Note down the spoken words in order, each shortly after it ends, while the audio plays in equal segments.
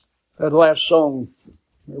That last song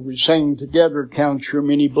that we sang together, Count Your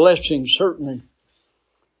Many Blessings, certainly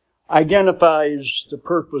identifies the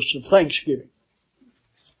purpose of Thanksgiving.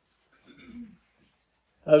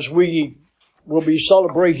 As we will be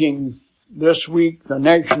celebrating this week the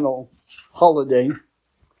national holiday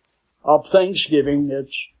of Thanksgiving,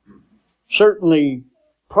 it's certainly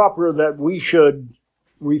proper that we should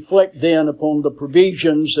reflect then upon the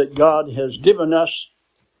provisions that God has given us.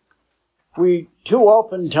 We too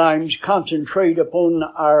oftentimes concentrate upon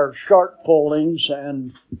our shortfallings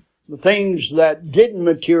and the things that didn't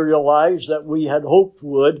materialize that we had hoped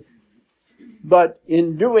would. But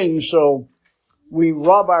in doing so, we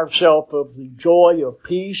rob ourselves of the joy of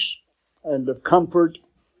peace and of comfort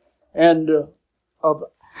and of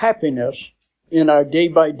happiness in our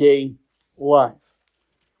day-by-day life.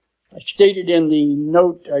 I stated in the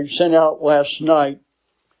note I sent out last night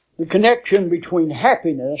the connection between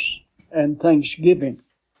happiness and thanksgiving.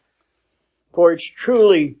 For it's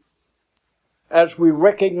truly, as we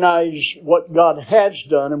recognize what God has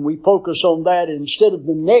done and we focus on that instead of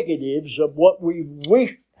the negatives of what we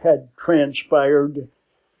wish had transpired,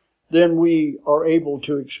 then we are able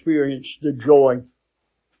to experience the joy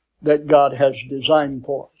that God has designed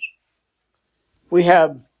for us. We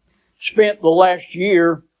have spent the last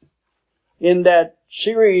year in that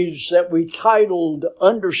series that we titled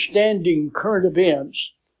Understanding Current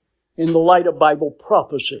Events in the Light of Bible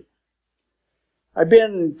Prophecy. I've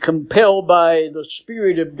been compelled by the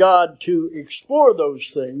Spirit of God to explore those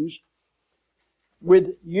things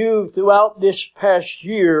with you throughout this past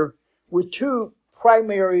year with two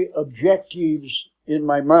primary objectives in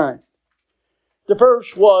my mind. The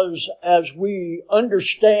first was, as we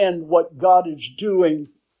understand what God is doing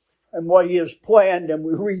and what He has planned, and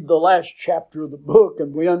we read the last chapter of the book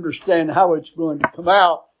and we understand how it's going to come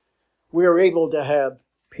out, we are able to have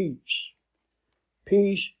peace.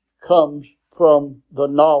 Peace comes from the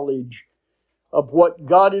knowledge of what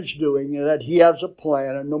God is doing and that He has a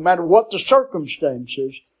plan, and no matter what the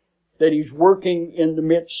circumstances, that He's working in the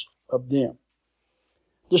midst of them.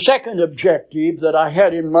 The second objective that I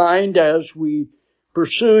had in mind as we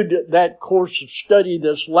pursued that course of study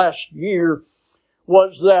this last year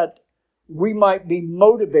was that we might be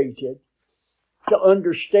motivated to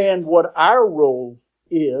understand what our role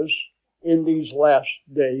is in these last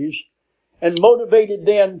days, and motivated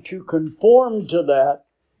then to conform to that,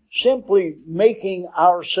 simply making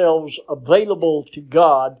ourselves available to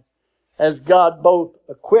God as God both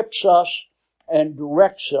equips us and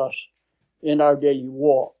directs us in our daily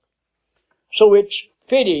walk. So it's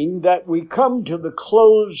fitting that we come to the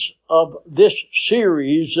close of this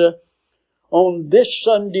series on this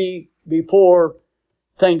Sunday before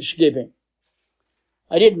Thanksgiving.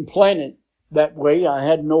 I didn't plan it that way. I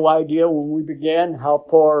had no idea when we began how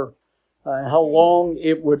long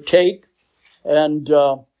it would take. And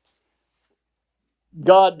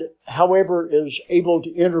God, however, is able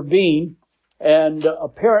to intervene. And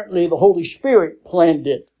apparently the Holy Spirit planned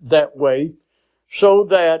it that way, so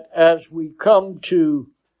that as we come to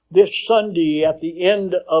this Sunday at the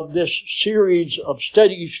end of this series of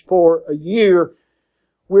studies for a year,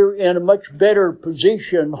 we're in a much better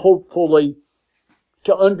position, hopefully,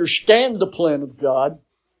 to understand the plan of God,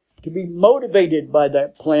 to be motivated by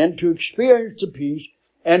that plan, to experience the peace,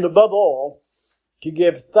 and above all, to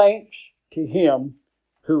give thanks to Him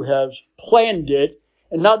who has planned it,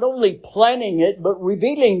 and not only planning it, but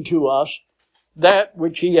revealing to us that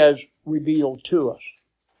which He has revealed to us.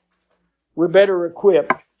 We're better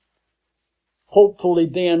equipped, hopefully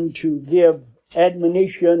then, to give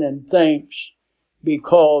admonition and thanks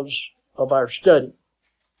because of our study.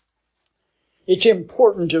 It's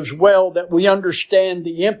important as well that we understand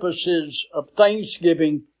the emphasis of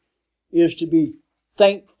Thanksgiving is to be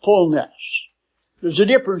thankfulness. There's a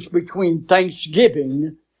difference between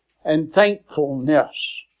thanksgiving and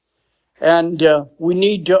thankfulness. And we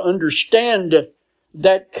need to understand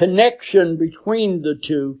that connection between the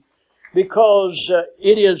two, because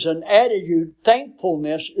it is an attitude,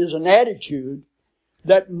 thankfulness is an attitude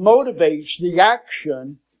that motivates the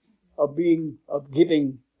action of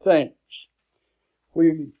giving thanks.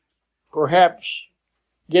 We perhaps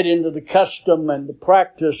get into the custom and the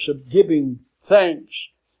practice of giving thanks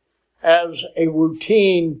as a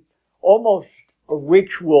routine, almost a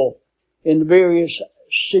ritual in the various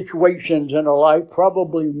situations in our life,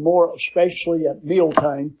 probably more especially at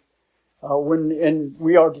mealtime, when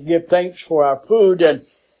we are to give thanks for our food.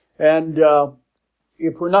 And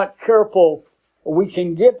if we're not careful, we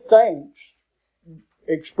can give thanks,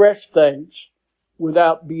 express thanks,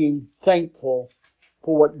 without being thankful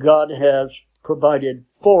for what God has provided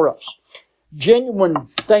for us. Genuine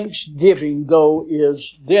thanksgiving, though,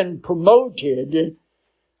 is then promoted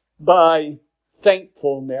by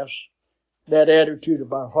thankfulness, that attitude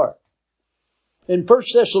of our heart. In 1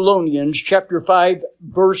 Thessalonians chapter 5,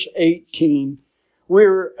 verse 18,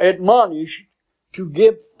 we're admonished to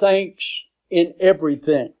give thanks in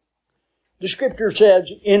everything. The scripture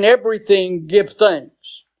says, in everything give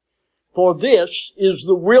thanks, for this is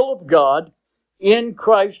the will of God in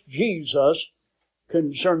Christ Jesus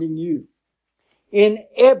concerning you. In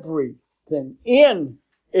everything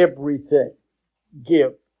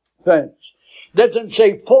give thanks. Doesn't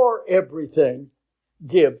say for everything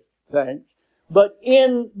give thanks, but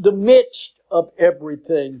in the midst of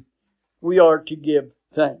everything we are to give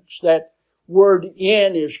thanks. That word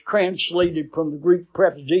in is translated from the Greek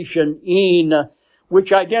preposition in,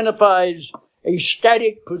 which identifies a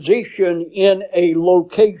static position in a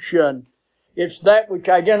location. It's that which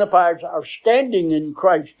identifies our standing in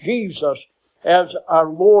Christ Jesus as our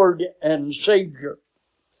Lord and Savior.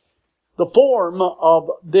 The form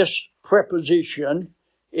of this preposition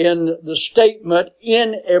in the statement,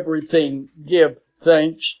 in everything give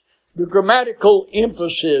thanks, the grammatical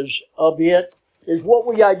emphasis of it is what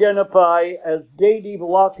we identify as dative,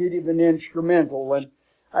 locative, and instrumental. And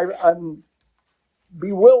I'm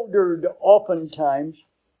bewildered oftentimes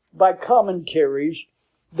by commentaries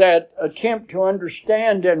that attempt to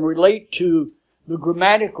understand and relate to the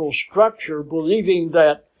grammatical structure, believing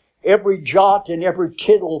that every jot and every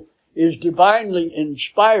tittle is divinely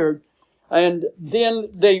inspired, and then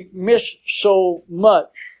they miss so much,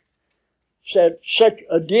 at such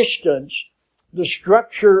a distance, the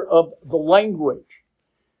structure of the language.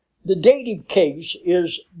 The dative case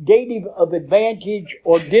is dative of advantage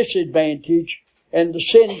or disadvantage, and the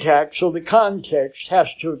syntax, so the context,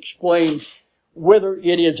 has to explain whether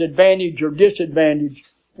it is advantage or disadvantage.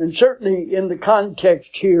 And certainly in the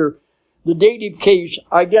context here, the dative case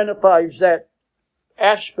identifies that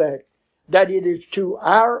aspect, that it is to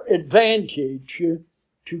our advantage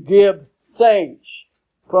to give thanks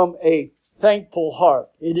from a thankful heart.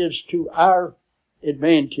 It is to our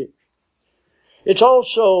advantage. It's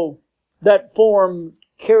also, that form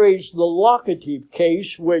carries the locative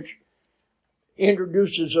case, which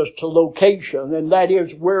introduces us to location, and that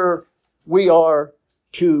is where we are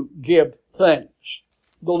to give thanks.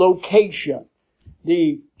 The location,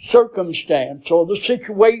 the circumstance, or the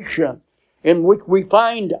situation in which we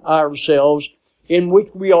find ourselves, in which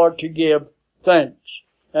we are to give thanks.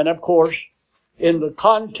 And of course, in the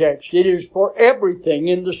context, it is for everything,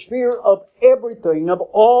 in the sphere of everything, of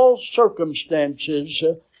all circumstances,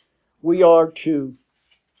 we are to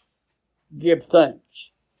give thanks.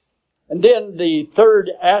 And then the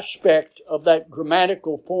third aspect of that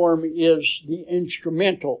grammatical form is the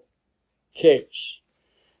instrumental case.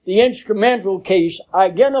 The instrumental case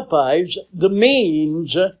identifies the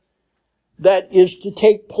means that is to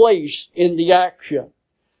take place in the action.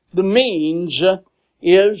 The means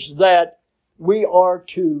is that we are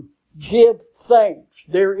to give thanks.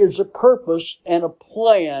 There is a purpose and a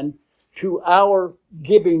plan to our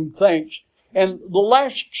giving thanks. And the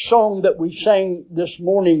last song that we sang this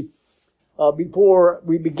morning, before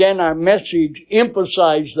we began our message,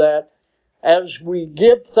 emphasized that as we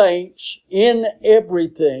give thanks in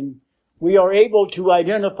everything, we are able to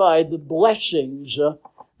identify the blessings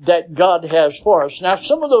that God has for us. Now,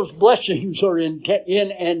 some of those blessings are in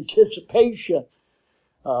anticipation,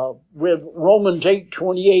 with Romans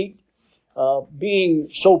 8:28 being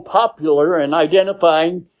so popular and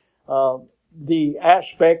identifying the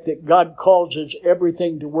aspect that God causes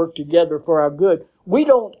everything to work together for our good. We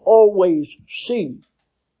don't always see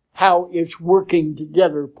how it's working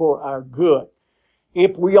together for our good.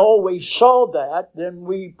 If we always saw that, then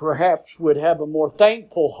we perhaps would have a more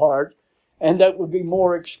thankful heart, and that would be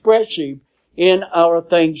more expressive in our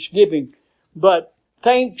thanksgiving. But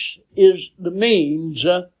thanks is the means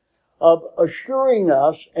of assuring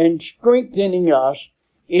us and strengthening us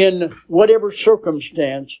in whatever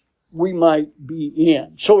circumstance we might be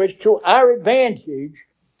in. So it's to our advantage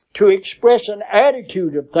to express an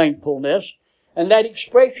attitude of thankfulness, and that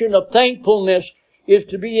expression of thankfulness is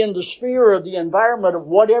to be in the sphere of the environment of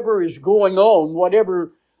whatever is going on,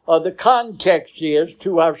 whatever the context is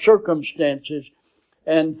to our circumstances.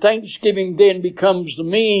 And thanksgiving then becomes the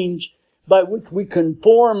means by which we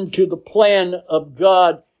conform to the plan of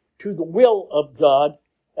God, to the will of God,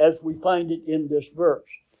 as we find it in this verse.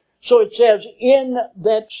 So it says, in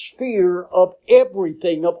that sphere of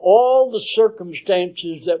everything, of all the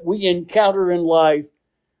circumstances that we encounter in life,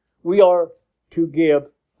 we are to give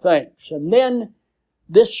thanks. And then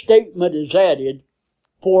this statement is added,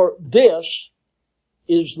 for this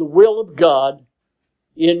is the will of God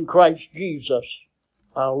in Christ Jesus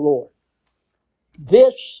our Lord.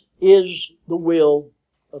 This is the will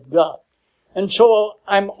of God. And so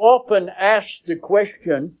I'm often asked the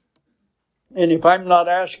question, and if I'm not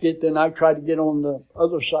asked it, then I try to get on the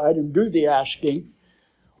other side and do the asking.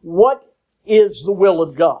 What is the will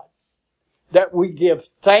of God? That we give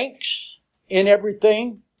thanks in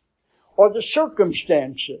everything? Or the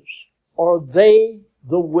circumstances? Are they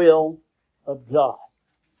the will of God?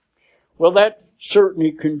 Well, that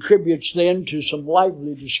certainly contributes then to some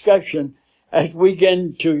lively discussion as we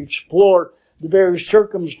begin to explore the various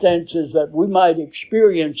circumstances that we might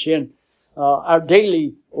experience in our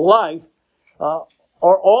daily life. Are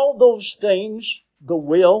all those things the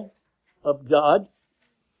will of God?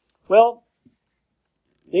 Well,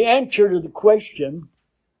 the answer to the question,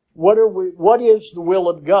 what is the will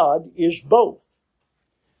of God, is both.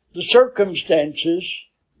 The circumstances,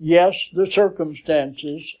 yes, the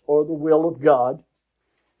circumstances are the will of God.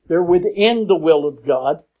 They're within the will of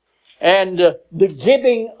God. And the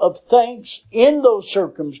giving of thanks in those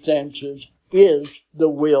circumstances is the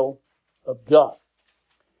will of God.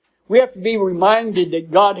 We have to be reminded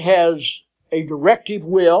that God has a directive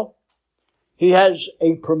will, He has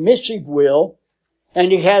a permissive will,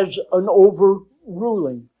 and He has an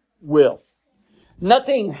overruling will.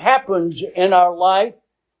 Nothing happens in our life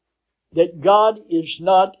that God is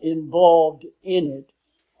not involved in it,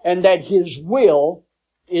 and that His will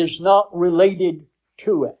is not related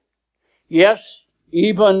to it. Yes,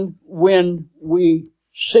 even when we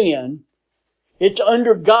sin, it's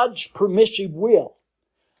under God's permissive will.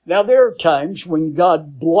 Now, there are times when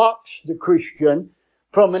God blocks the Christian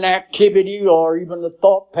from an activity or even a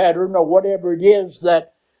thought pattern or whatever it is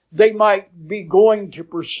that they might be going to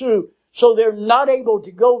pursue. So they're not able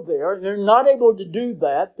to go there. They're not able to do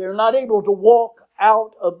that. They're not able to walk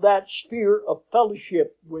out of that sphere of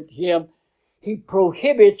fellowship with Him. He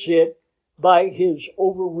prohibits it by His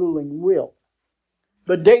overruling will.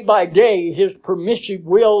 But day by day, His permissive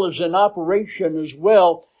will is in operation as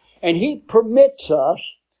well. And He permits us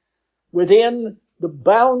within the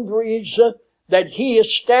boundaries that He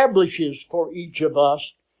establishes for each of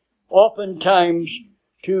us, oftentimes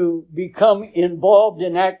to become involved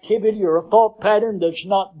in activity or a thought pattern that's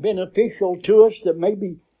not beneficial to us, that may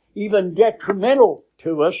be even detrimental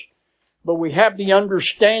to us, but we have the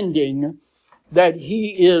understanding that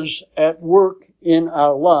He is at work in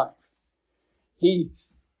our life. The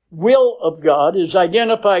will of God is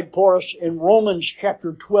identified for us in Romans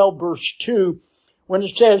chapter 12, verse 2, when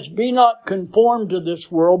it says, "Be not conformed to this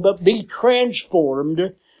world, but be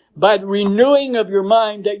transformed by the renewing of your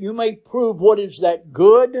mind, that you may prove what is that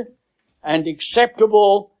good and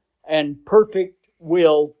acceptable and perfect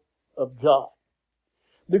will of God."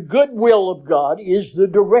 The good will of God is the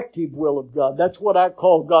directive will of God. That's what I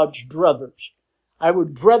call God's druthers. I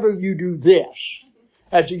would druther you do this,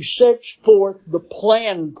 as He sets forth the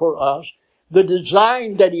plan for us, the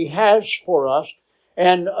design that He has for us,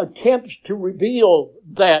 and attempts to reveal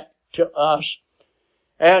that to us.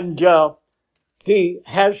 And He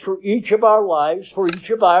has for each of our lives, for each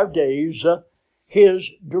of our days, His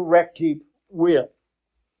directive will.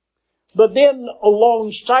 But then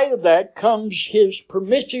alongside of that comes His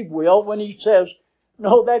permissive will when He says,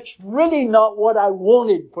 no, that's really not what I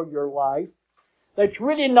wanted for your life. That's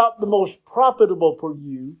really not the most profitable for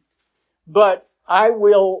you, but I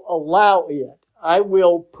will allow it. I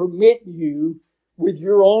will permit you with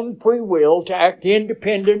your own free will to act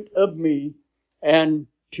independent of me and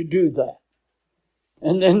to do that.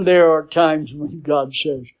 And then there are times when God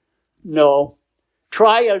says, no,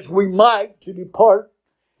 try as we might to depart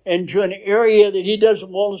into an area that He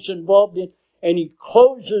doesn't want us involved in, and He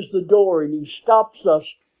closes the door and He stops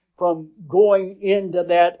us from going into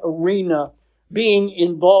that arena, being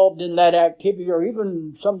involved in that activity, or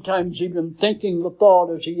even sometimes even thinking the thought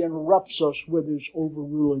as He interrupts us with His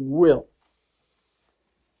overruling will.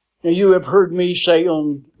 Now, you have heard me say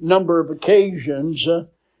on a number of occasions,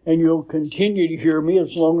 and you'll continue to hear me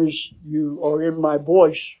as long as you are in my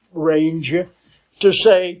voice range, to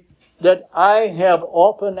say that I have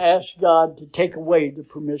often asked God to take away the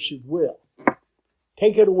permissive will.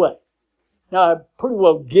 Take it away. Now, I've pretty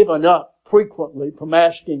well given up frequently from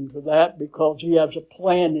asking for that because He has a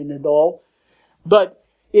plan in it all. But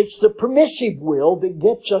it's the permissive will that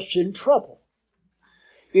gets us in trouble.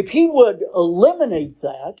 If He would eliminate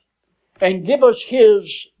that and give us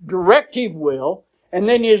His directive will and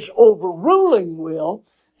then His overruling will,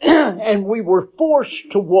 and we were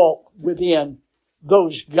forced to walk within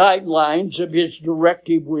those guidelines of His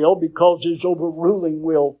directive will because His overruling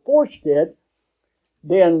will forced it,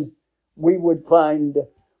 then we would find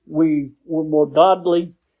we were more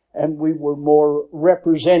godly and we were more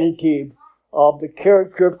representative of the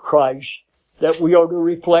character of Christ that we are to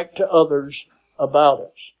reflect to others about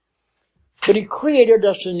us. But He created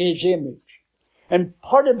us in His image. And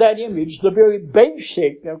part of that image, the very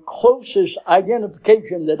basic, the closest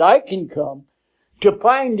identification that I can come to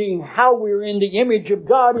finding how we're in the image of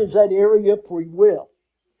God, is that area of free will,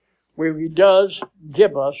 where He does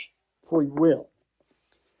give us free will.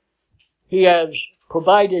 He has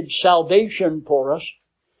provided salvation for us.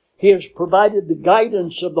 He has provided the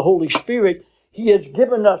guidance of the Holy Spirit. He has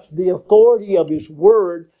given us the authority of His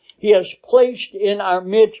Word. He has placed in our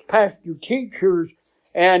midst pastor teachers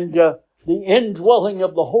and the indwelling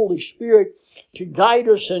of the Holy Spirit to guide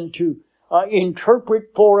us and to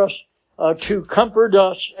interpret for us, to comfort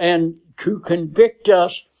us and to convict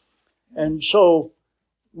us. And so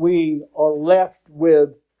we are left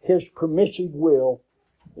with His permissive will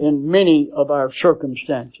in many of our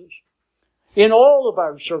circumstances. In all of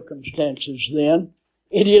our circumstances, then,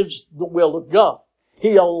 it is the will of God.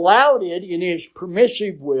 He allowed it in His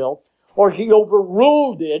permissive will, or He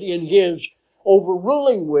overruled it in His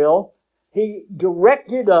overruling will. He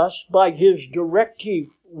directed us by His directive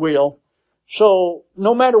will. So,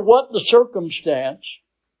 no matter what the circumstance,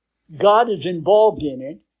 God is involved in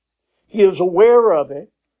it. He is aware of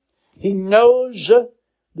it. He knows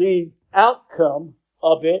the outcome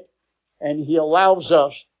of it, and He allows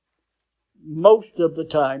us most of the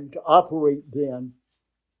time to operate then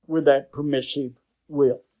with that permissive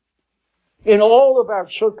will. In all of our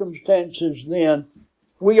circumstances then,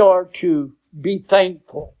 we are to be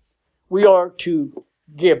thankful. We are to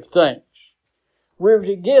give thanks. We're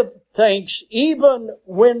to give thanks even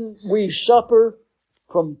when we suffer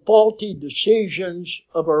from faulty decisions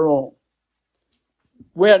of our own.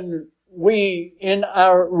 When we, in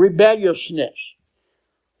our rebelliousness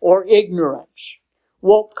or ignorance,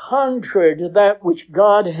 walk contrary to that which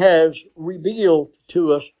God has revealed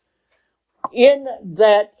to us, in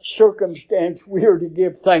that circumstance we are to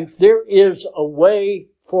give thanks. There is a way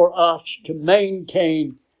for us to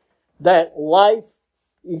maintain that life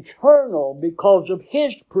eternal because of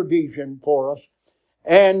His provision for us.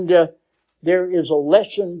 And there is a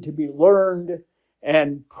lesson to be learned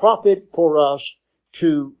and profit for us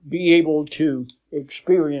to be able to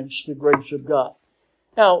experience the grace of God.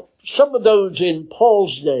 Now, some of those in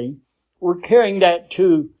Paul's day were carrying that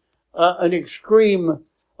to an extreme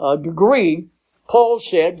degree. Paul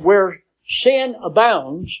said, where sin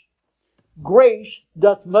abounds, grace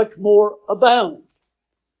doth much more abound.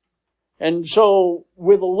 And so,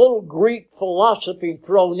 with a little Greek philosophy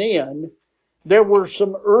thrown in, there were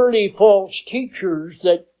some early false teachers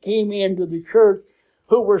that came into the church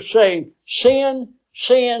who were saying, sin,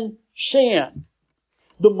 sin, sin.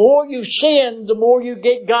 The more you sin, the more you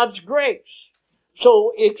get God's grace.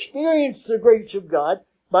 So experience the grace of God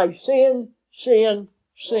by sin, sin,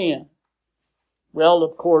 sin. Well,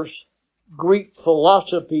 of course, Greek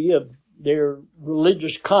philosophy of their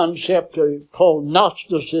religious concept called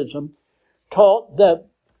Gnosticism taught that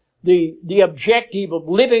the objective of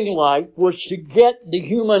living life was to get the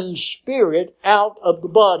human spirit out of the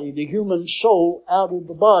body, the human soul out of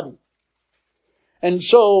the body. And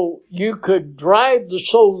so you could drive the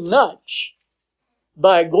soul nuts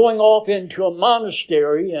by going off into a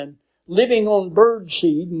monastery and living on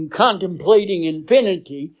birdseed and contemplating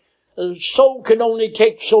infinity. The soul could only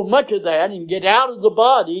take so much of that and get out of the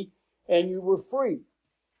body, and you were free.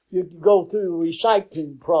 You could go through the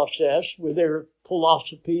recycling process with their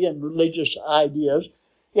philosophy and religious ideas.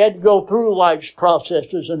 You had to go through life's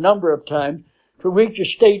processes a number of times to reach a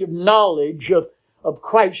state of knowledge of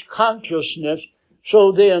Christ consciousness,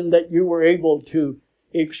 so then that you were able to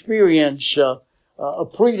experience a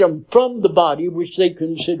freedom from the body which they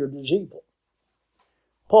considered as evil.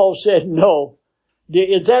 Paul said, no.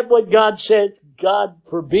 Is that what God said? God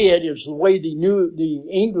forbid is the way the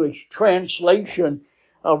English translation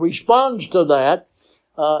responds to that.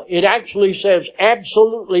 It actually says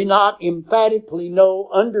absolutely not, emphatically no,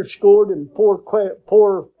 underscored and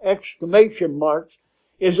four exclamation marks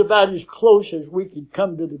is about as close as we could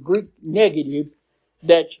come to the Greek negative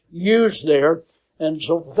that's used there. And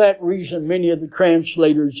so for that reason, many of the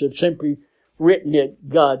translators have simply written it,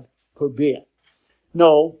 God forbid.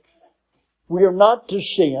 No, we are not to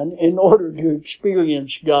sin in order to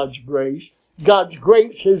experience God's grace. God's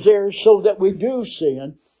grace is there so that we do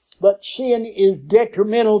sin, but sin is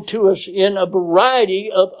detrimental to us in a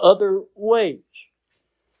variety of other ways.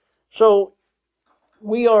 So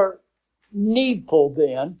we are needful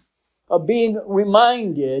then of being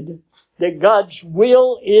reminded that God's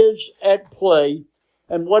will is at play,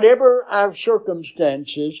 and whatever our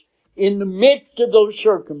circumstances, in the midst of those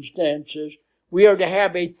circumstances, we are to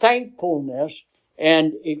have a thankfulness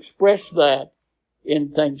and express that in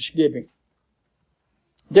thanksgiving.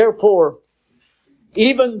 Therefore,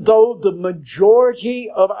 even though the majority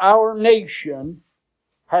of our nation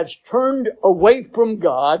has turned away from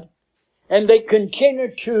God and they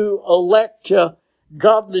continue to elect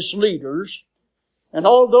godless leaders, and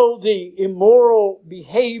although the immoral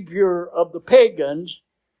behavior of the pagans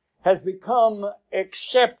has become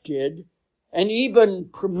accepted and even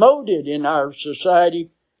promoted in our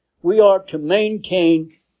society, we are to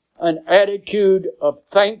maintain an attitude of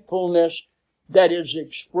thankfulness that is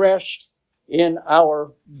expressed in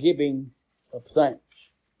our giving of thanks.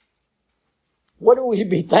 What do we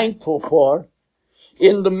be thankful for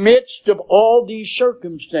in the midst of all these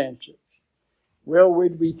circumstances? Well,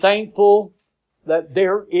 we'd be thankful that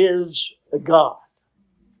there is a God.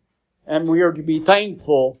 And we are to be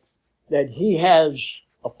thankful that He has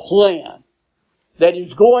a plan that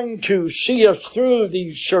is going to see us through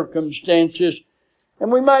these circumstances.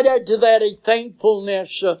 And we might add to that a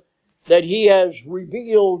thankfulness that He has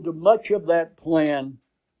revealed much of that plan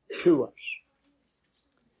to us.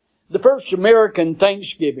 The first American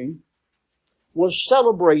Thanksgiving was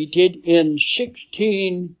celebrated in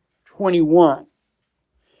 1621.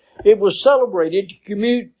 It was celebrated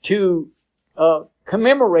to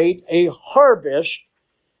commemorate a harvest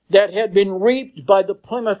that had been reaped by the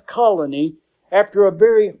Plymouth colony after a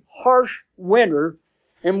very harsh winter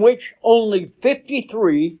in which only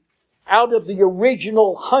 53 out of the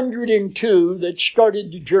original 102 that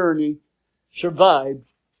started the journey survived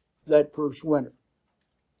that first winter.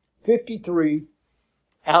 53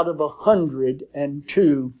 out of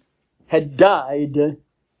 102 had died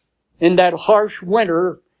in that harsh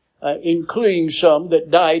winter, including some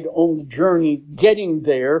that died on the journey getting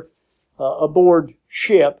there aboard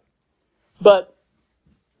ship. But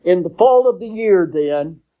in the fall of the year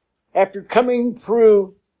then, after coming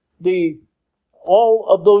through all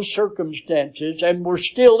of those circumstances, and we're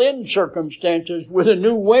still in circumstances with a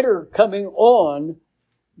new winter coming on,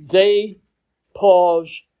 they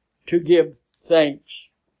paused to give thanks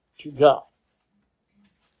to God.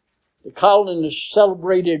 The colonists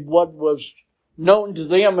celebrated what was known to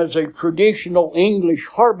them as a traditional English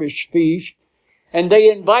harvest feast, and they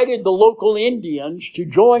invited the local Indians to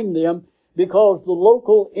join them because the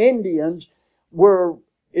local Indians were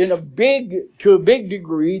to a big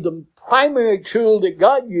degree the primary tool that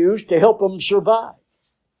God used to help them survive.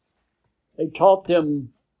 They taught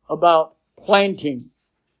them about planting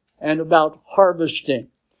and about harvesting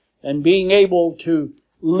and being able to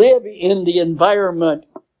live in the environment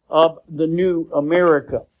of the new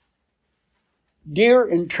America. Deer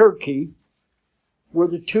and turkey were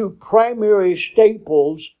the two primary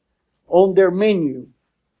staples on their menu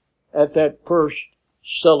at that first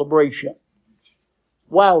celebration.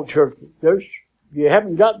 Wild turkey. If you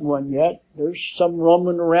haven't gotten one yet, there's some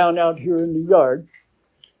roaming around out here in the yard.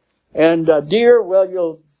 And deer, well,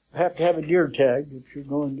 you'll have to have a deer tag if you're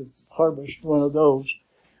going to harvest one of those.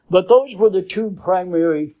 But those were the two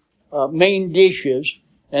primary main dishes.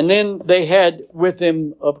 And then they had with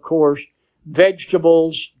them, of course,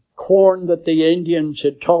 vegetables, corn that the Indians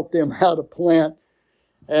had taught them how to plant,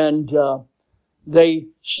 and they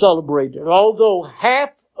celebrated. Although half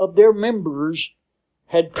of their members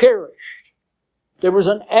had perished, there was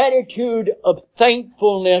an attitude of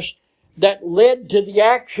thankfulness that led to the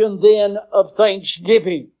action then of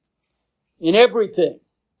thanksgiving. In everything,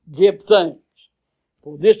 give thanks,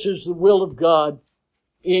 for this is the will of God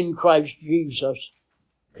in Christ Jesus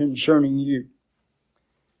concerning you.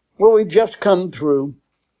 Well, we've just come through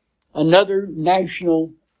another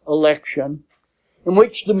national election in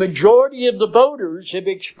which the majority of the voters have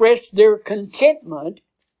expressed their contentment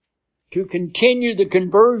to continue the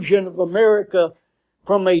conversion of America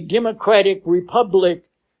from a democratic republic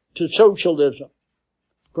to socialism,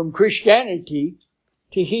 from Christianity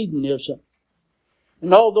to hedonism.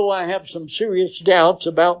 And although I have some serious doubts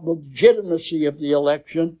about the legitimacy of the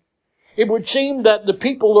election, it would seem that the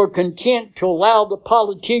people are content to allow the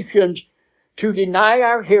politicians to deny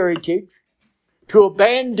our heritage, to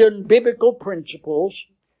abandon biblical principles,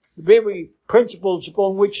 the very principles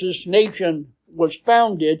upon which this nation was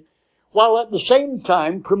founded, while at the same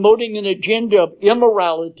time promoting an agenda of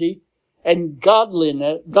immorality and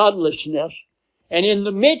godlessness. And in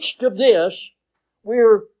the midst of this,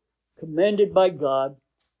 we're commanded by God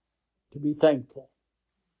to be thankful,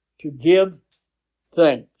 to give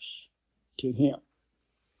thanks to Him.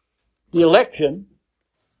 The election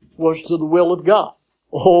was to the will of God.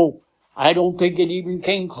 Oh, I don't think it even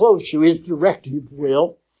came close to His directive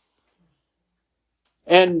will.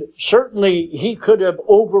 And certainly He could have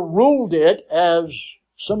overruled it, as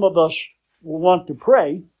some of us will want to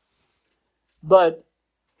pray, but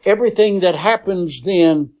everything that happens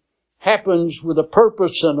then happens with a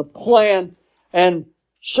purpose and a plan, and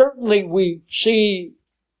certainly we see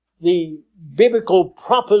the biblical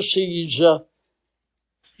prophecies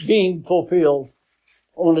being fulfilled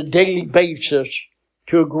on a daily basis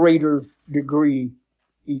to a greater degree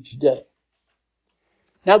each day.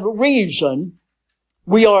 Now, the reason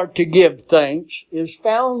we are to give thanks is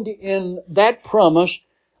found in that promise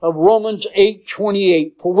of Romans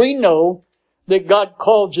 8:28. For we know that God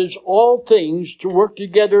causes all things to work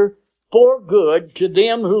together for good to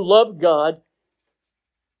them who love God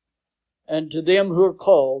and to them who are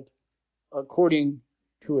called according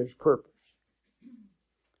to His purpose.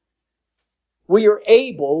 We are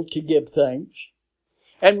able to give thanks,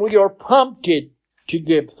 and we are prompted to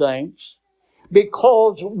give thanks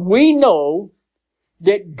because we know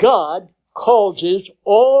that God causes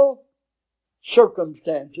all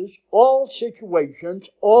circumstances, all situations,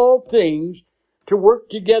 all things to work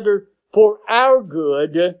together for our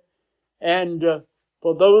good and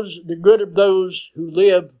for the good of those who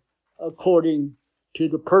live according to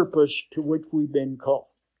the purpose to which we've been called.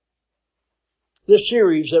 This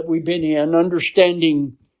series that we've been in,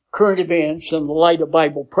 Understanding Current Events in the Light of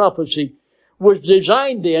Bible Prophecy, was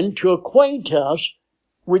designed then to acquaint us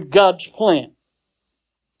with God's plan.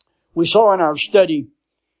 We saw in our study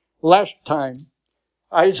last time,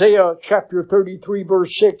 Isaiah chapter 33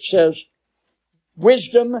 verse 6 says,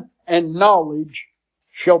 wisdom and knowledge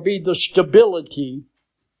shall be the stability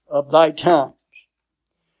of thy times.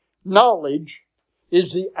 Knowledge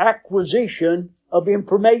is the acquisition of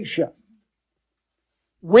information.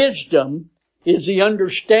 Wisdom is the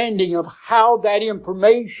understanding of how that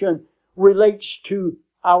information relates to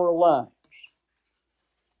our lives.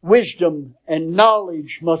 Wisdom and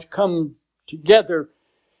knowledge must come together.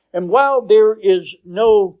 And while there is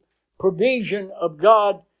no provision of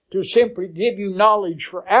God to simply give you knowledge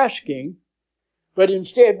for asking, but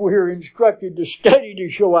instead we are instructed to study to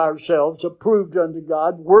show ourselves approved unto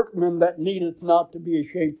God, workmen that needeth not to be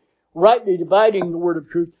ashamed, rightly dividing the word of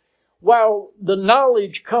truth. While the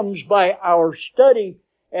knowledge comes by our study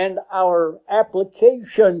and our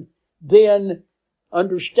application, then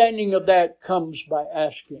understanding of that comes by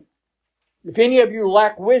asking. If any of you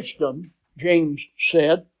lack wisdom, James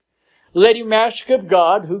said, let him ask of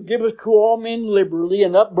God, who giveth to all men liberally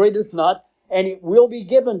and upbraideth not, and it will be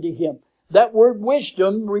given to him. That word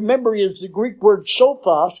wisdom, remember, is the Greek word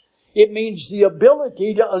sophos. It means the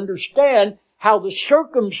ability to understand how the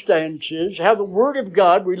circumstances, how the Word of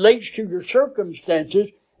God relates to your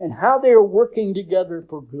circumstances, and how they are working together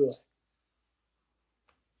for good.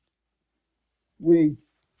 We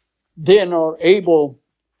then are able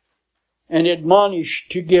and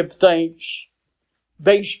admonished to give thanks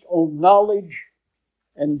based on knowledge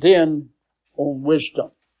and then on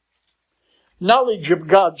wisdom. Knowledge of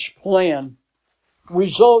God's plan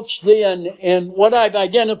results then in what I've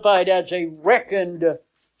identified as a reckoned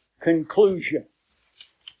conclusion.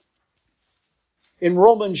 In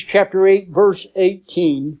Romans chapter 8 verse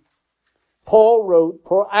 18, Paul wrote,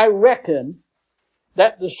 for I reckon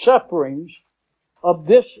that the sufferings of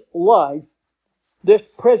this life, this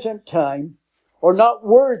present time, are not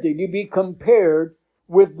worthy to be compared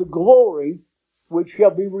with the glory which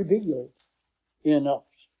shall be revealed in us.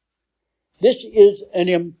 This is an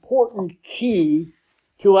important key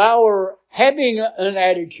to our having an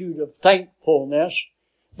attitude of thankfulness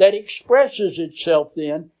that expresses itself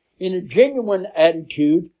then in a genuine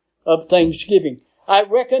attitude of thanksgiving. I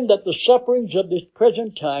reckon that the sufferings of this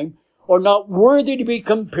present time are not worthy to be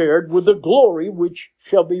compared with the glory which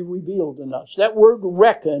shall be revealed in us. That word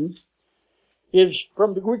reckon is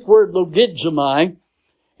from the Greek word logizomai,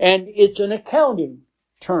 and it's an accounting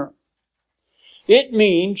term. It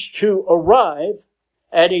means to arrive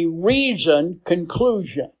at a reasoned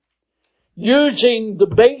conclusion, using the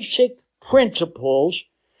basic principles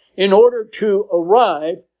in order to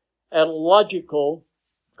arrive at a logical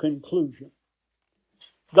conclusion.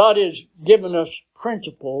 God has given us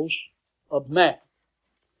principles of math.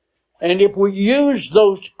 And if we use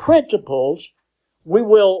those principles, we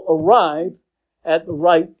will arrive at the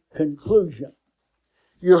right conclusion.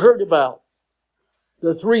 You heard about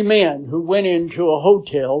the three men who went into a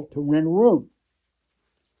hotel to rent a room.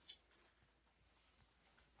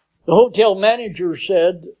 The hotel manager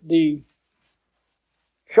said the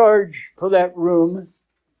charge for that room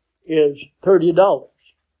is $30.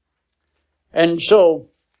 And so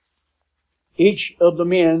each of the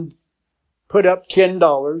men put up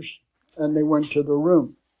 $10 and they went to the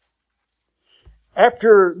room.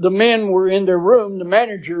 After the men were in their room, the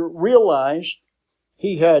manager realized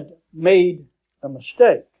he had made a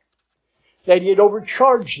mistake. that he had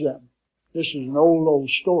overcharged them. This is an old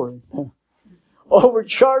story.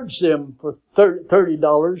 Overcharged them for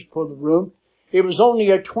 $30 for the room. It was only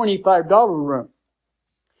a $25 room.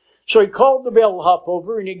 So he called the bellhop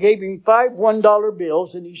over and he gave him 5 $1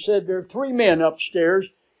 bills, and he said, there are 3 men upstairs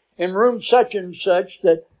in room such and such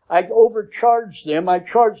that I overcharged them. I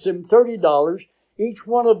charged them $30. Each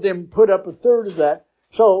one of them put up a third of that.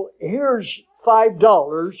 So here's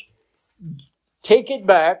 $5. Take it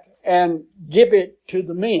back and give it to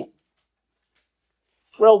the men.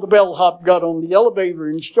 Well, the bellhop got on the elevator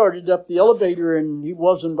and started up the elevator, and he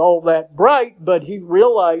wasn't all that bright, but he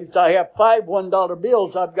realized, I have 5 $1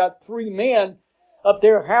 bills. I've got 3 men up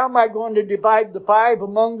there. How am I going to divide the 5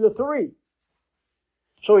 among the 3?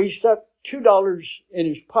 So he stuck $2 in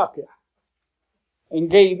his pocket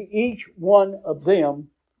and gave each one of them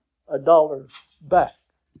 $1 back.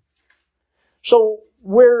 So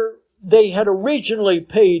where they had originally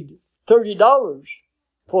paid $30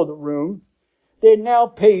 for the room, they now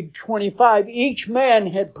paid $25. Each man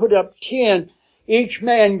had put up 10. Each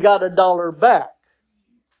man got $1 back.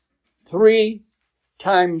 3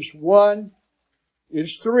 times 1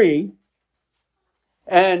 is 3.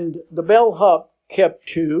 And the bellhop kept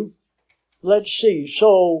 2. Let's see.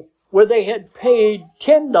 So where they had paid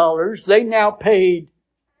 $10, they now paid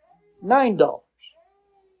 $9.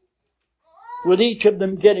 With each of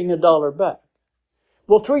them getting $1 back.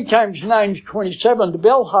 Well, 3 times 9 is 27. The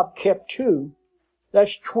bellhop kept 2.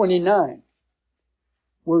 That's 29.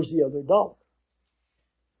 Where's the other $1?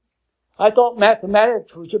 I thought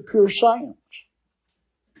mathematics was a pure science.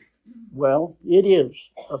 Well, it is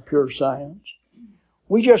a pure science.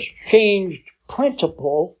 We just changed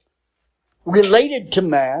principle related to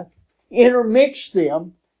math, intermixed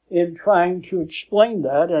them in trying to explain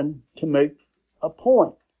that and to make a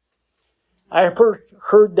point. I first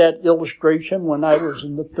heard that illustration when I was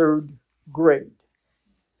in the 3rd grade.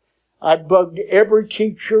 I bugged every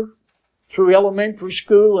teacher through elementary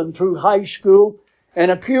school and through high school and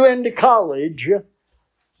a few into college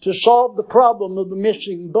to solve the problem of the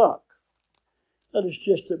missing buck. That is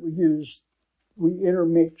just that we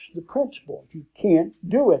intermix the principles. You can't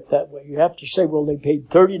do it that way. You have to say, well, they paid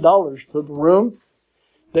 $30 for the room.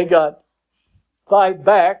 They got 5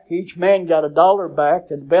 back. Each man got $1 back,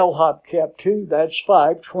 and the bellhop kept 2. That's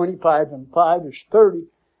 5. 25 and 5 is 30.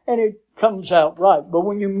 And it comes out right. But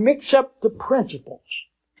when you mix up the principles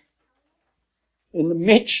in the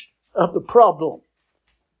midst of the problem,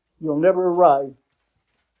 you'll never arrive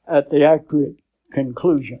at the accurate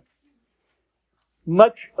conclusion.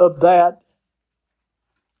 Much of that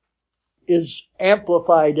is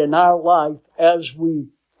amplified in our life as we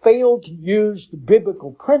fail to use the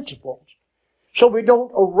biblical principles, so we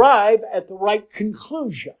don't arrive at the right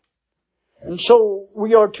conclusion. And so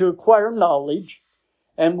we are to acquire knowledge,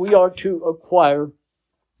 and we are to acquire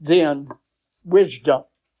then wisdom.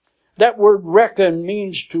 That word reckon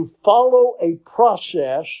means to follow a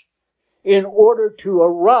process in order to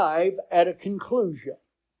arrive at a conclusion.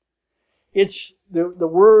 It's the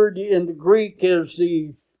word in the Greek is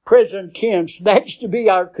the present tense. That's to be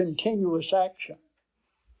our continuous action.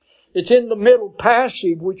 It's in the middle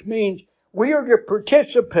passive, which means we are to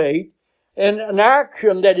participate in an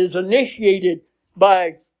action that is initiated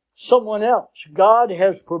by someone else. God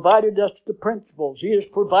has provided us the principles. He has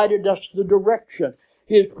provided us the direction.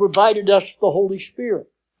 He has provided us the Holy Spirit.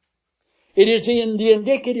 It is in the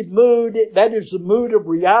indicative mood, that is the mood of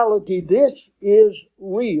reality. This is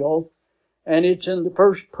real, and it's in the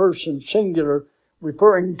first person singular,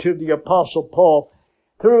 referring to the Apostle Paul.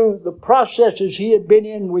 Through the processes he had been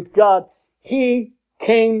in with God, he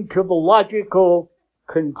came to the logical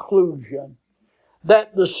conclusion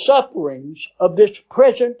that the sufferings of this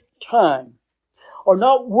present time are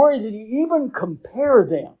not worthy to even compare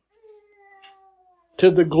them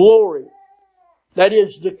to the glory. That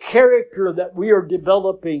is the character that we are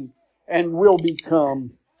developing and will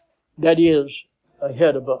become, that is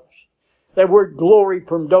ahead of us. That word glory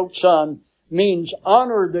from doxon means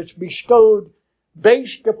honor that's bestowed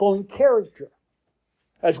based upon character.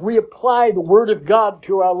 As we apply the Word of God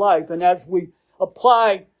to our life, and as we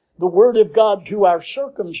apply the Word of God to our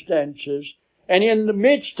circumstances, and in the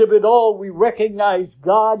midst of it all we recognize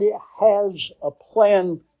God has a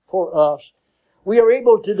plan for us, we are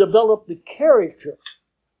able to develop the character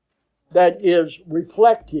that is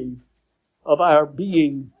reflective of our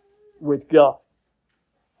being with God.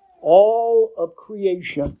 All of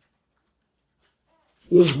creation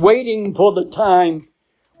is waiting for the time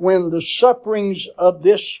when the sufferings of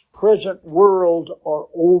this present world are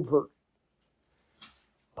over.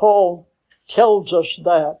 Paul tells us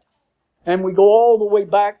that, and we go all the way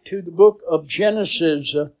back to the book of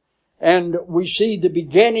Genesis, And we see the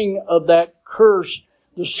beginning of that curse.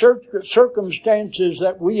 The circumstances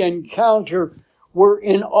that we encounter were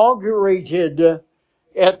inaugurated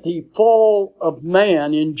at the fall of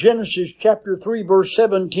man. In Genesis chapter 3 verse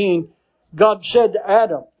 17, God said to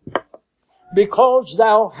Adam, "Because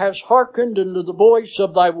thou hast hearkened unto the voice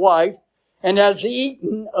of thy wife, and hast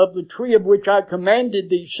eaten of the tree of which I commanded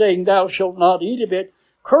thee, saying, Thou shalt not eat of it,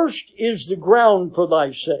 cursed is the ground for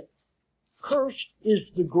thy sake." Cursed is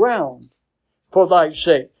the ground for thy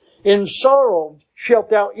sake. "In sorrow shalt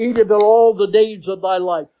thou eat of it all the days of thy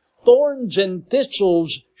life. Thorns and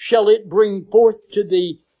thistles shall it bring forth to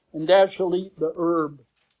thee, and thou shalt eat the herb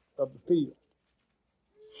of the field."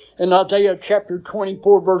 In Isaiah chapter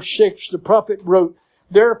 24 verse 6, the prophet wrote,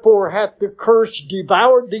 "Therefore hath the curse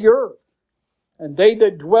devoured the earth, and they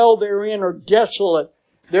that dwell therein are desolate.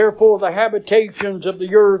 Therefore the habitations of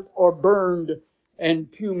the earth are burned,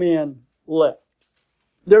 and few men left."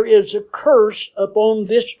 There is a curse upon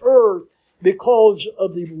this earth because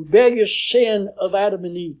of the rebellious sin of Adam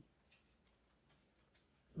and Eve.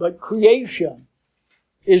 But creation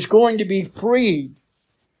is going to be freed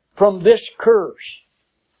from this curse.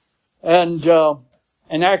 And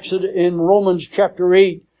in Romans chapter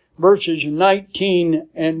 8, verses 19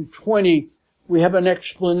 and 20, we have an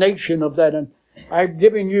explanation of that. And I've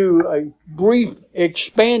given you a brief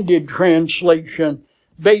expanded translation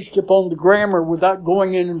based upon the grammar without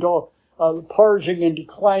going into parsing and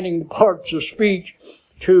declining the parts of speech,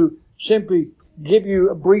 to simply give you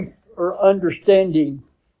a brief understanding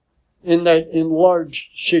in that enlarged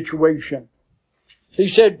situation. He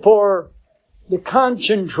said, "For the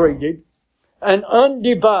concentrated and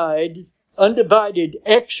undivided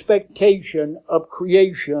expectation of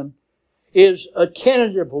creation is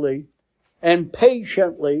attentively and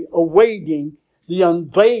patiently awaiting the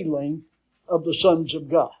unveiling of the sons of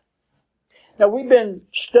God." Now, we've been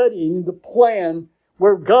studying the plan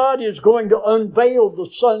where God is going to unveil the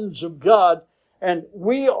sons of God, and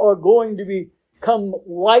we are going to become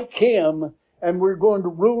like Him, and we're going to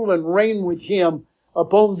rule and reign with Him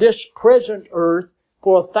upon this present earth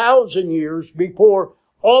for 1,000 years before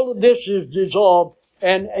all of this is dissolved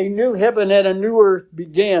and a new heaven and a new earth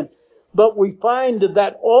began. But we find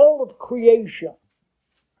that all of creation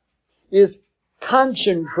is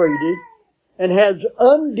concentrated and has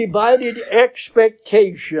undivided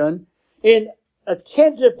expectation in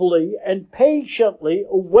attentively and patiently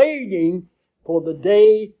awaiting for the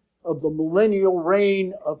day of the millennial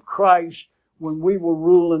reign of Christ, when we will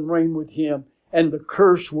rule and reign with Him and the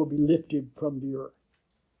curse will be lifted from the earth.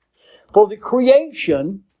 For the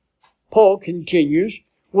creation, Paul continues,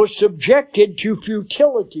 was subjected to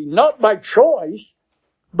futility, not by choice,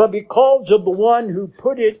 but because of the one who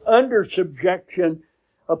put it under subjection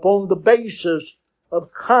upon the basis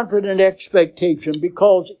of confident expectation,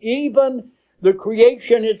 because even the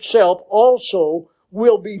creation itself also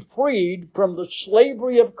will be freed from the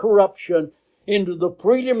slavery of corruption into the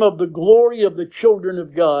freedom of the glory of the children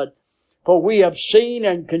of God. For we have seen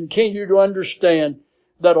and continue to understand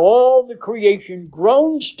that all the creation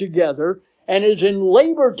groans together and is in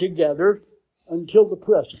labor together until the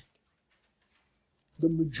present. The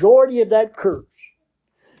majority of that curse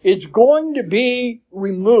is going to be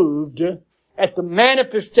removed at the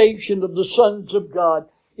manifestation of the sons of God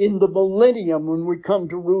in the millennium, when we come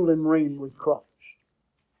to rule and reign with Christ.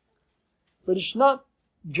 But it's not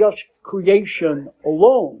just creation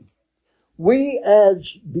alone. We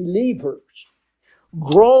as believers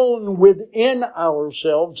groan within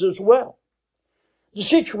ourselves as well. The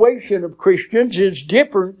situation of Christians is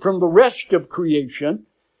different from the rest of creation.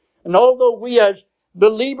 And although we as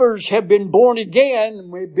believers have been born again,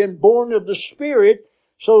 we've been born of the Spirit,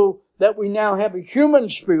 so that we now have a human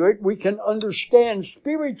spirit, we can understand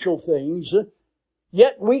spiritual things,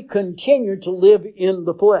 yet we continue to live in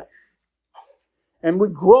the flesh. And we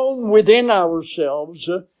groan within ourselves,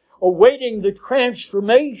 awaiting the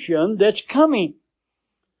transformation that's coming.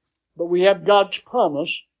 But we have God's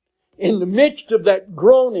promise in the midst of that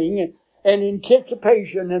groaning and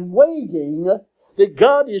anticipation and waiting, that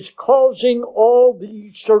God is causing all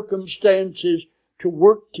these circumstances to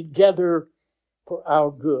work together for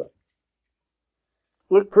our good.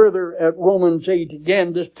 Look further at Romans 8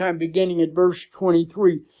 again, this time beginning at verse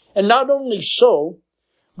 23. "And not only so,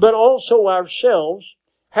 but also ourselves,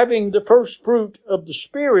 having the first fruit of the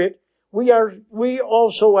Spirit, we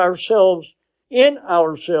also ourselves, in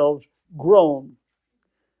ourselves, groan,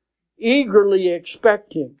 eagerly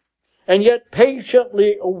expecting, and yet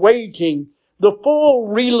patiently awaiting the full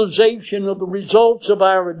realization of the results of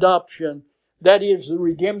our adoption, that is, the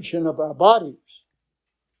redemption of our bodies.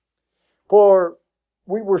 For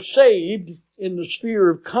we were saved in the sphere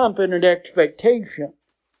of confident expectation.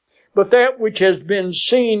 But that which has been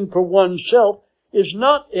seen for oneself is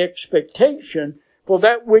not expectation. For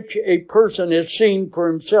that which a person has seen for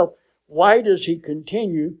himself, why does he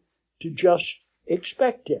continue to just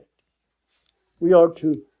expect it? We are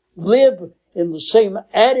to live in the same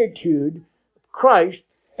attitude of Christ,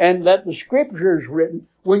 and that the Scripture is written.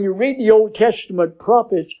 When you read the Old Testament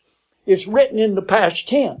prophets, it's written in the past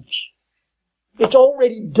tense. It's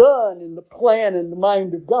already done in the plan and the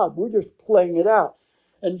mind of God. We're just playing it out.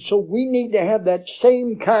 And so we need to have that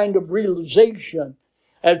same kind of realization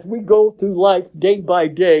as we go through life day by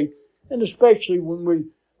day, and especially when we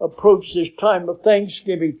approach this time of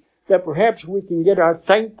Thanksgiving, that perhaps we can get our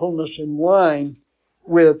thankfulness in line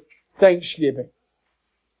with thanksgiving.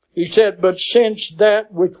 He said, but since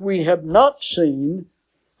that which we have not seen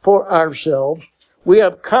for ourselves, we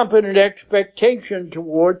have confident expectation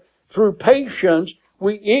toward, through patience,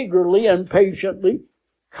 we eagerly and patiently,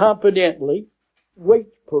 confidently wait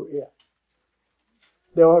for it.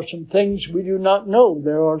 There are some things we do not know.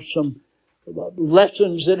 There are some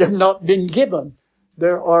lessons that have not been given.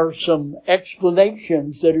 There are some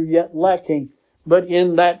explanations that are yet lacking. But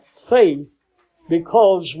in that faith,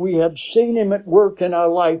 because we have seen Him at work in our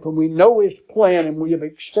life and we know His plan and we have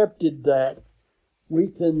accepted that, we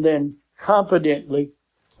can then confidently,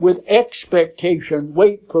 with expectation,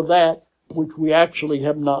 wait for that which we actually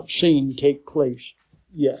have not seen take place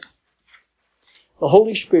yet. The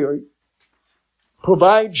Holy Spirit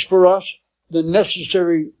provides for us the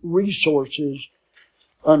necessary resources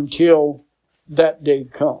until that day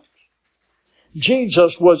comes.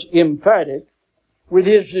 Jesus was emphatic with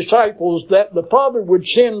His disciples that the Father would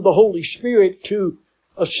send the Holy Spirit to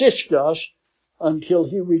assist us until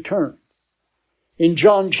He returned. In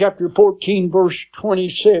John chapter 14, verse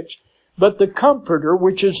 26, but the Comforter,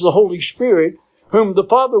 which is the Holy Spirit, whom the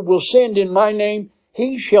Father will send in my name,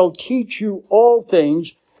 He shall teach you all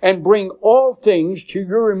things and bring all things to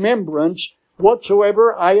your remembrance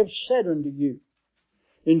whatsoever I have said unto you.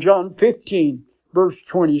 In John 15, verse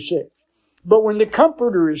 26. But when the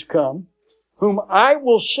Comforter is come, whom I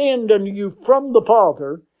will send unto you from the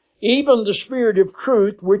Father, even the Spirit of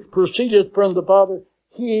truth which proceedeth from the Father,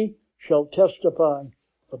 He shall testify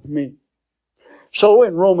of me. So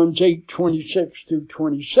in Romans 8, 26 through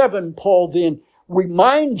 27, Paul then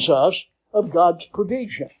reminds us of God's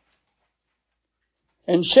provision.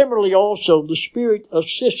 And similarly also, the Spirit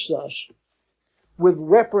assists us with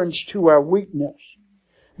reference to our weakness.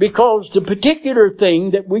 Because the particular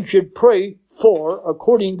thing that we should pray for,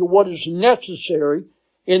 according to what is necessary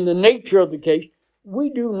in the nature of the case, we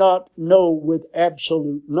do not know with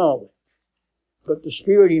absolute knowledge. But the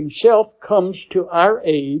Spirit Himself comes to our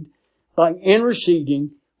aid by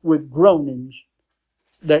interceding with groanings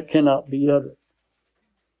that cannot be uttered.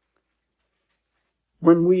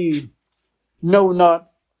 When we know not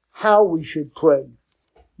how we should pray,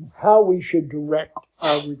 how we should direct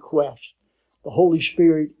our requests, the Holy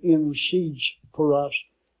Spirit intercedes for us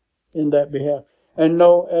in that behalf. And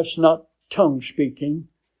no, that's not tongue speaking.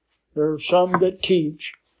 There are some that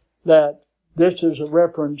teach that this is a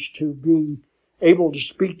reference to being able to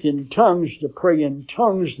speak in tongues, to pray in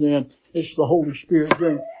tongues, then it's the Holy Spirit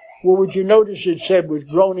doing it. Well, would you notice it said with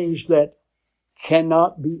groanings that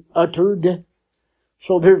cannot be uttered?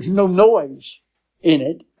 So there's no noise in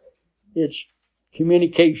it. It's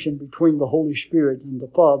communication between the Holy Spirit and the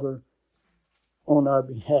Father on our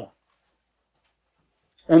behalf.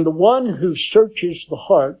 And the one who searches the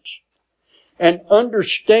hearts and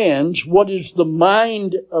understands what is the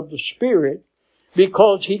mind of the Spirit,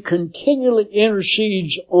 because He continually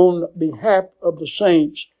intercedes on behalf of the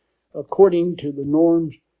saints according to the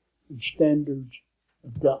norms and standards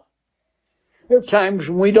of God. There are times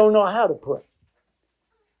when we don't know how to pray.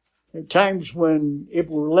 There are times when, if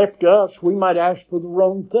it were left to us, we might ask for the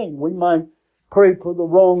wrong thing. We might pray for the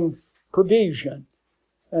wrong provision.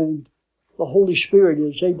 And the Holy Spirit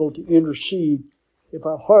is able to intercede if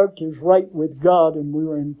our heart is right with God and we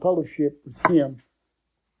are in fellowship with Him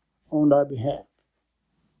on our behalf.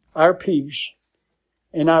 Our peace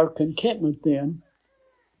and our contentment then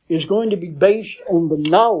is going to be based on the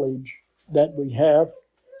knowledge that we have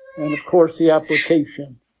and, of course, the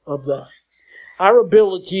application of that. Our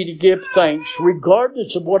ability to give thanks,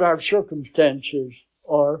 regardless of what our circumstances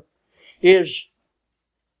are, is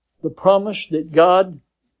the promise that God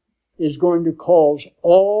is going to cause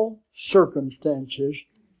all circumstances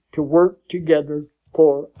to work together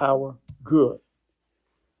for our good.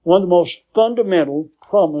 One of the most fundamental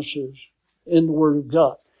promises in the Word of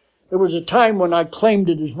God. There was a time when I claimed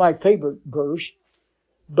it as my favorite verse,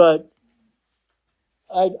 but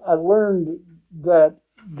I learned that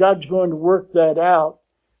God's going to work that out,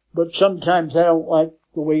 but sometimes I don't like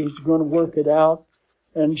the way He's going to work it out.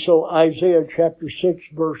 And so Isaiah chapter 6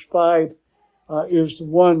 verse 5 is the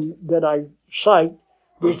one that I cite,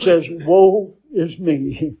 which says, "Woe is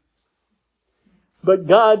me." But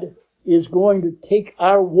God is going to take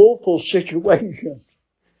our woeful situations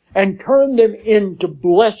and turn them into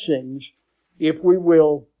blessings if we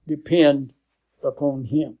will depend upon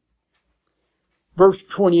Him. Verse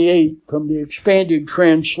 28 from the expanded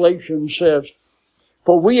translation says,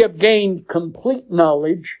 "For we have gained complete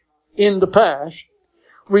knowledge in the past,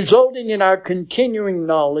 resulting in our continuing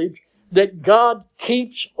knowledge that God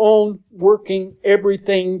keeps on working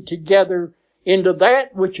everything together into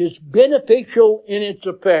that which is beneficial in its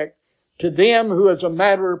effect to them who as a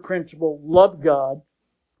matter of principle love God,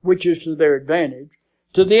 which is to their advantage,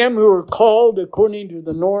 to them who are called according to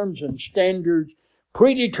the norms and standards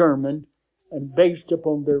predetermined and based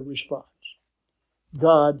upon their response."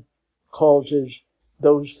 God causes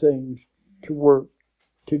those things to work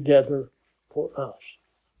together for us.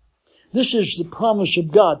 This is the promise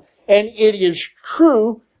of God, and it is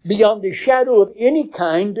true beyond the shadow of any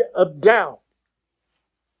kind of doubt.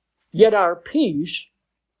 Yet our peace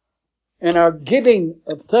and our giving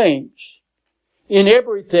of thanks in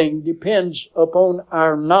everything depends upon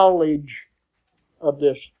our knowledge of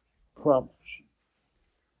this promise.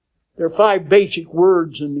 There are 5 basic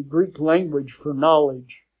words in the Greek language for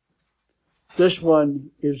knowledge. This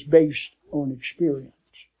one is based on experience.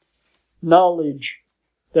 Knowledge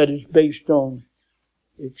that is based on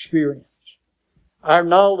experience. Our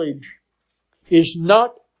knowledge is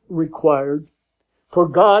not required for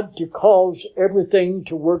God to cause everything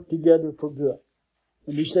to work together for good.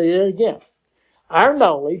 Let me say that again. Our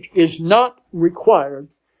knowledge is not required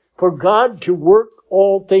for God to work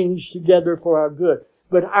all things together for our good.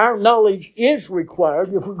 But our knowledge is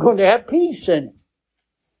required if we're going to have peace in it.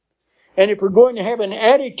 And if we're going to have an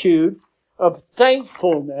attitude of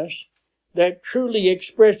thankfulness that truly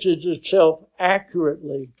expresses itself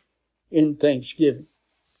accurately in thanksgiving.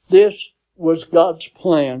 This was God's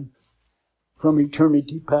plan from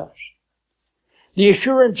eternity past. The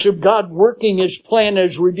assurance of God working His plan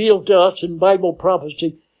as revealed to us in Bible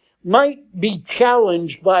prophecy might be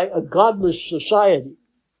challenged by a godless society,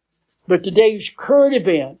 but today's current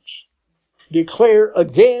events declare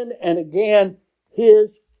again and again His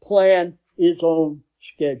plan is on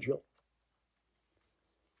schedule.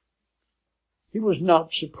 He was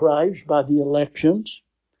not surprised by the elections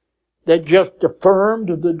that just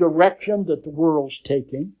affirmed the direction that the world's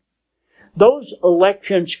taking. Those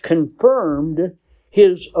elections confirmed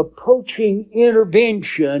His approaching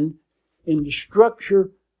intervention in the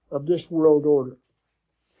structure of this world order.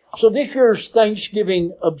 So this year's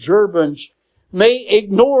Thanksgiving observance may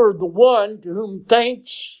ignore the one to whom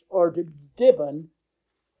thanks are to be given,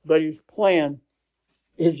 but His plan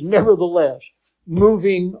is nevertheless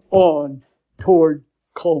moving on toward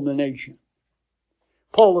culmination.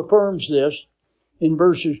 Paul affirms this in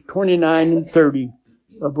verses 29 and 30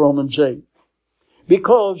 of Romans 8.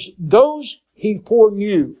 Because those He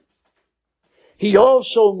foreknew, He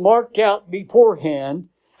also marked out beforehand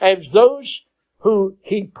as those who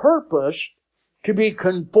He purposed to be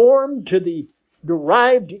conformed to the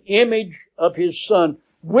derived image of His Son,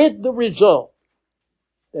 with the result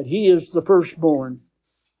that He is the firstborn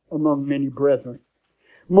among many brethren.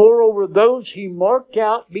 Moreover, those He marked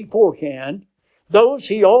out beforehand, those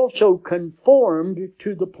He also conformed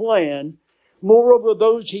to the plan. Moreover,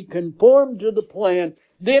 those He conformed to the plan,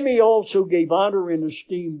 them He also gave honor and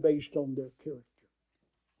esteem based on their character.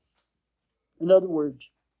 In other words,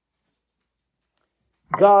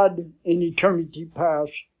 God in eternity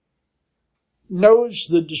past knows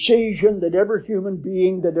the decision that every human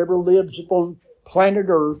being that ever lives upon planet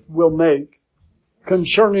Earth will make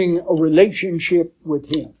concerning a relationship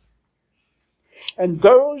with Him. And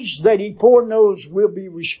those that He foreknows will be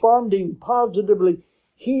responding positively,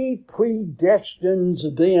 He predestines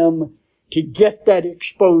them to get that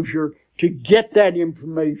exposure, to get that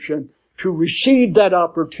information, to receive that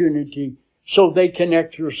opportunity so they can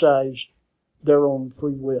exercise their own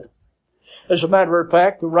free will. As a matter of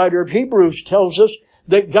fact, the writer of Hebrews tells us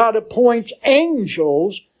that God appoints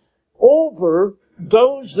angels over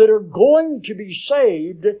those that are going to be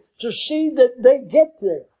saved to see that they get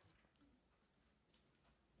there.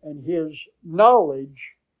 And His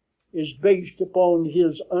knowledge is based upon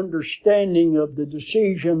His understanding of the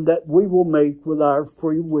decision that we will make with our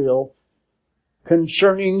free will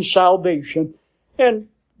concerning salvation, and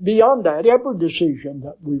beyond that, every decision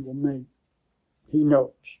that we will make, He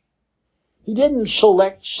knows. He didn't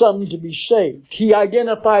select some to be saved. He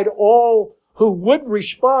identified all who would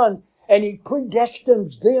respond, and He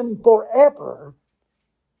predestines them forever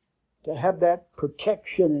to have that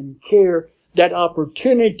protection and care, that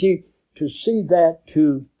opportunity to see that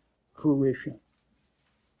to fruition.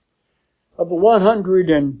 Of the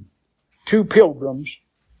 102 pilgrims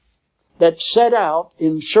that set out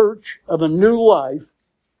in search of a new life,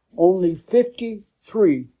 only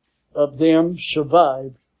 53 of them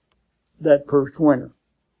survived that first winter.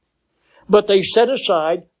 But they set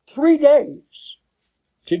aside 3 days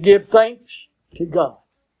to give thanks to God.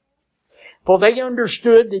 For they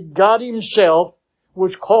understood that God Himself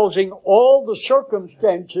was causing all the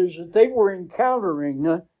circumstances that they were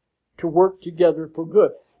encountering to work together for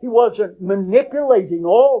good. He wasn't manipulating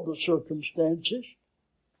all the circumstances.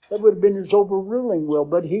 That would have been His overruling will,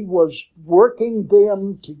 but He was working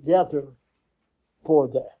them together for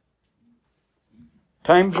that.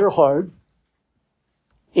 Times are hard.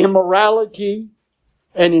 Immorality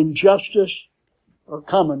and injustice are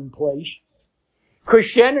commonplace.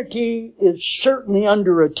 Christianity is certainly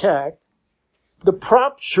under attack. The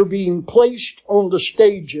props are being placed on the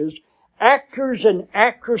stages. Actors and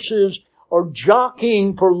actresses are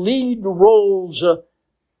jockeying for lead roles,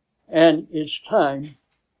 and it's time,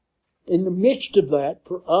 in the midst of that,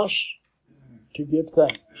 for us to give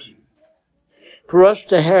thanks. For us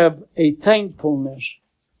to have a thankfulness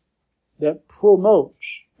that promotes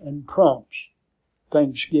and prompts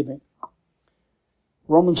thanksgiving.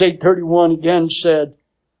 Romans 8:31 again said,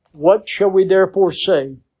 "What shall we therefore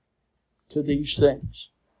say to these things?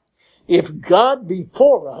 If God be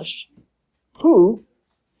for us, who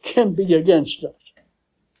can be against us?"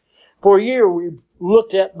 For a year we've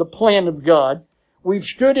looked at the plan of God. We've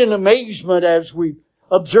stood in amazement as we've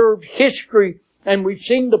observed history, and we've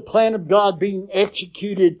seen the plan of God being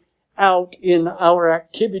executed out in our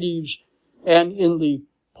activities and in the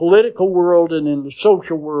political world and in the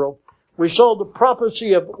social world. We saw the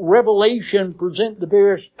prophecy of Revelation present the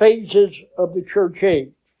various phases of the church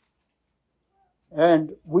age.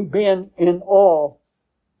 And we've been in awe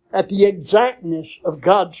at the exactness of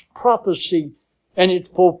God's prophecy and its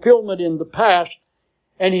fulfillment in the past,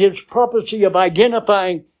 and His prophecy of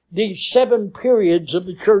identifying these 7 periods of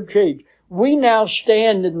the church age. We now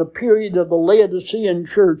stand in the period of the Laodicean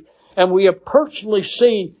church, and we have personally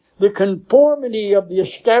seen the conformity of the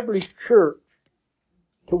established church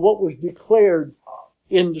to what was declared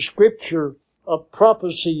in the Scripture of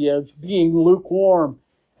prophecy as being lukewarm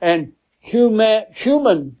and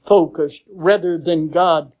human-focused rather than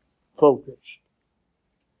God-focused.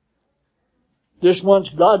 This once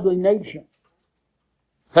godly nation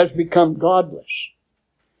has become godless,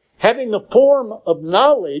 having a form of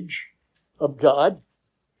knowledge of God,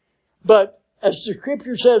 but as the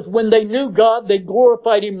Scripture says, when they knew God, they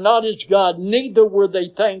glorified Him not as God, neither were they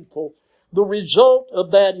thankful. The result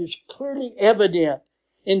of that is clearly evident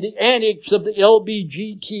in the annex of the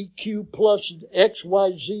LBGTQ plus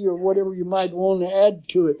XYZ or whatever you might want to add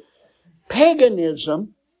to it.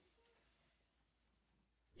 Paganism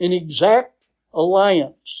in exact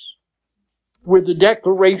alliance with the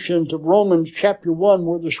declarations of Romans chapter 1,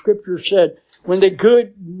 where the Scripture said, when they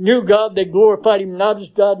knew God, they glorified Him not as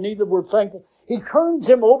God, neither were thankful. He turns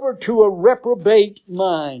them over to a reprobate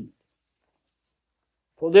mind.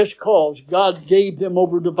 For this cause, God gave them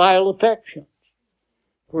over to vile affections.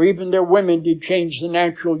 For even their women did change the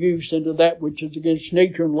natural use into that which is against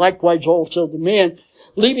nature, and likewise also the men,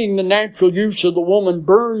 leaving the natural use of the woman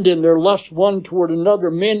burned in their lust one toward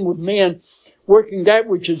another, men with men, working that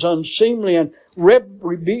which is unseemly, and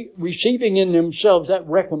receiving in themselves that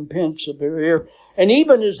recompense of their error. And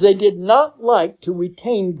even as they did not like to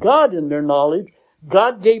retain God in their knowledge,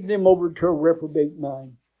 God gave them over to a reprobate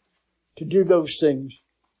mind to do those things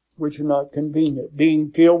which are not convenient,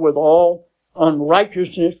 being filled with all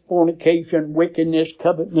unrighteousness, fornication, wickedness,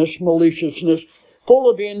 covetousness, maliciousness, full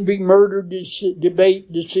of envy, murder,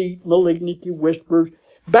 debate, deceit, malignity, whispers,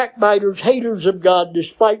 backbiters, haters of God,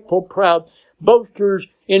 despiteful, proud, boasters,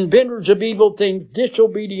 inventors of evil things,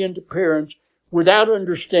 disobedient to parents, without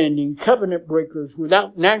understanding, covenant breakers,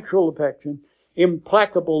 without natural affection,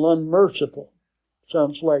 implacable, unmerciful.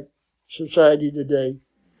 Sounds like society today.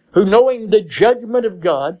 Who, knowing the judgment of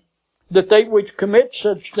God, that they which commit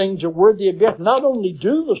such things are worthy of death, not only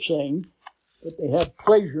do the same, but they have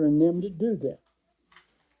pleasure in them that do them.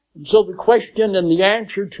 And so the question and the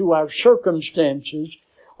answer to our circumstances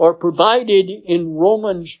are provided in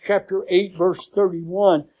Romans chapter 8, verse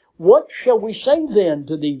 31. What shall we say then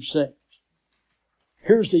to these things?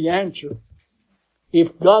 Here's the answer.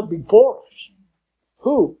 If God be for us,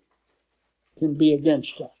 who can be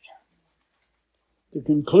against us? The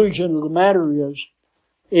conclusion of the matter is,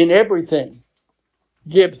 in everything,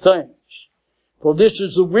 give thanks. For this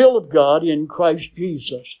is the will of God in Christ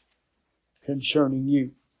Jesus concerning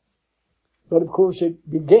you. But of course it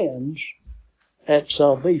begins at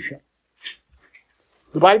salvation.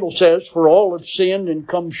 The Bible says, for all have sinned and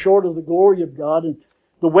come short of the glory of God, and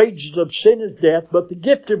the wages of sin is death, but the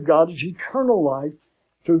gift of God is eternal life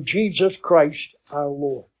through Jesus Christ our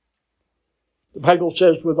Lord. The Bible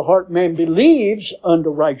says, with the heart man believes unto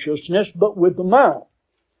righteousness, but with the mouth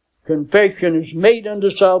confession is made unto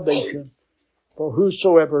salvation. For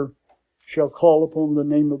whosoever shall call upon the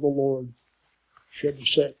name of the Lord shall be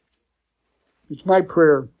saved. It's my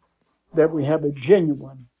prayer that we have a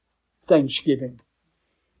genuine thanksgiving.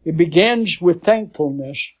 It begins with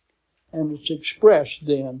thankfulness, and it's expressed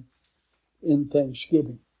then in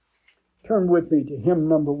thanksgiving. Turn with me to hymn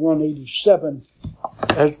number 187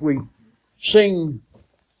 as we sing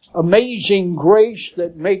Amazing Grace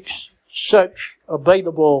that makes such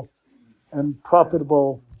available and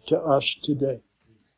profitable to us today.